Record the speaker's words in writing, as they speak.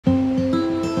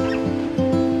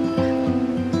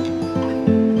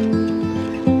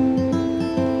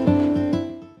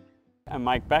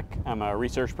Mike Beck. I'm a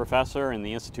research professor in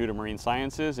the Institute of Marine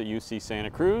Sciences at UC Santa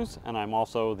Cruz, and I'm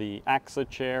also the AXA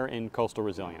Chair in Coastal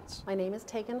Resilience. My name is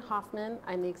Tegan Hoffmann.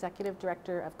 I'm the Executive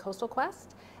Director of Coastal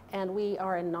Quest, and we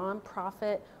are a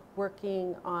nonprofit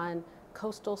working on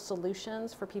coastal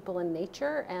solutions for people in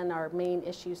nature, and our main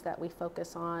issues that we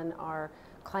focus on are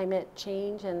climate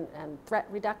change and threat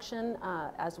reduction,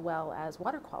 as well as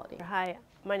water quality. Hi,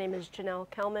 my name is Janelle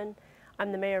Kellman.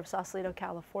 I'm the mayor of Sausalito,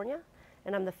 California,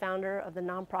 and I'm the founder of the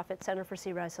nonprofit Center for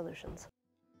Sea Rise Solutions.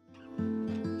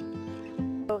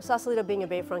 So Sausalito, being a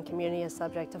bayfront community, is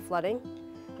subject to flooding,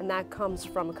 and that comes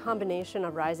from a combination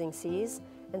of rising seas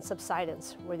and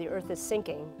subsidence, where the earth is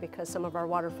sinking because some of our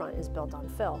waterfront is built on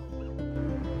fill.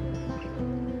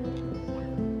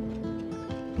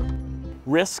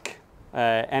 Risk,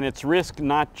 and it's risk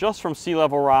not just from sea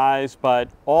level rise, but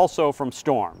also from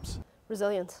storms.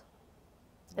 Resilience,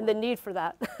 and the need for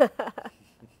that.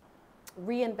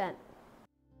 Reinvent.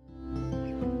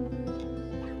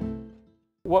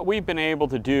 What we've been able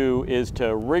to do is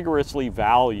to rigorously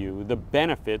value the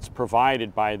benefits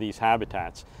provided by these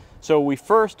habitats. So we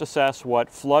first assess what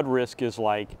flood risk is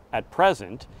like at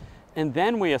present, and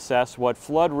then we assess what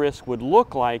flood risk would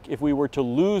look like if we were to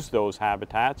lose those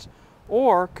habitats,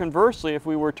 or conversely, if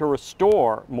we were to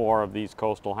restore more of these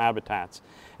coastal habitats.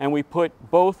 And we put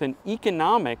both an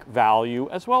economic value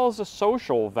as well as a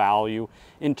social value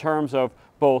in terms of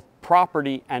both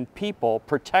property and people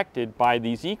protected by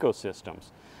these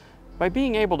ecosystems. By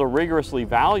being able to rigorously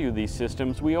value these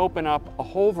systems, we open up a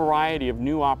whole variety of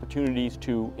new opportunities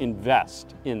to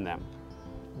invest in them,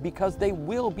 because they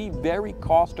will be very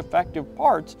cost-effective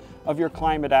parts of your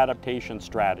climate adaptation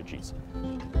strategies.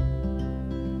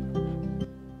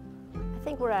 I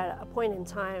think we're at a point in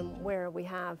time where we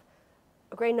have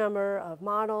a great number of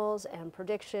models and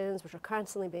predictions which are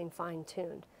constantly being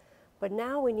fine-tuned. But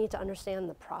now we need to understand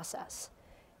the process.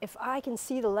 If I can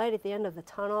see the light at the end of the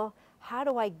tunnel, how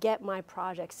do I get my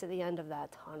projects to the end of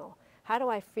that tunnel? How do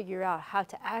I figure out how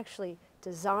to actually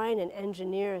design and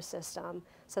engineer a system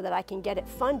so that I can get it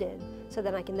funded, so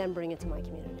that I can then bring it to my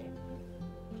community?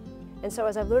 And so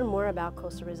as I've learned more about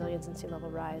coastal resilience and sea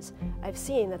level rise, I've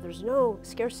seen that there's no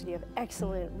scarcity of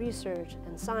excellent research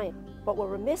and science. But what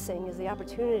we're missing is the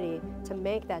opportunity to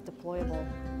make that deployable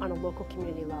on a local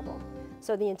community level.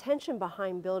 So the intention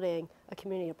behind building a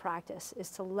community of practice is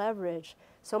to leverage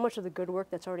so much of the good work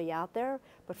that's already out there,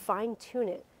 but fine-tune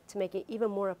it to make it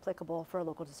even more applicable for a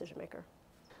local decision maker.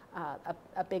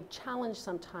 A big challenge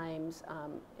sometimes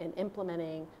in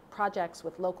implementing projects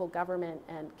with local government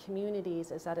and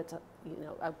communities is that it's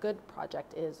a good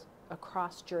project is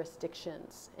across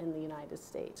jurisdictions in the United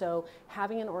States. So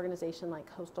having an organization like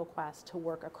Coastal Quest to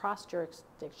work across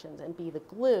jurisdictions and be the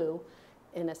glue,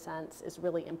 in a sense, is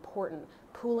really important.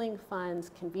 Pooling funds,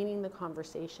 convening the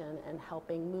conversation, and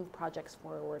helping move projects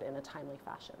forward in a timely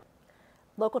fashion.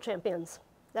 Local champions.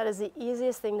 That is the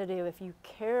easiest thing to do. If you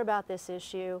care about this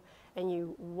issue and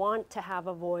you want to have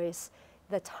a voice,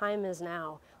 the time is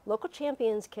now. Local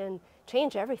champions can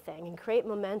change everything and create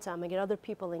momentum and get other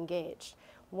people engaged.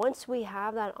 Once we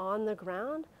have that on the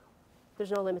ground,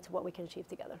 there's no limit to what we can achieve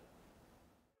together.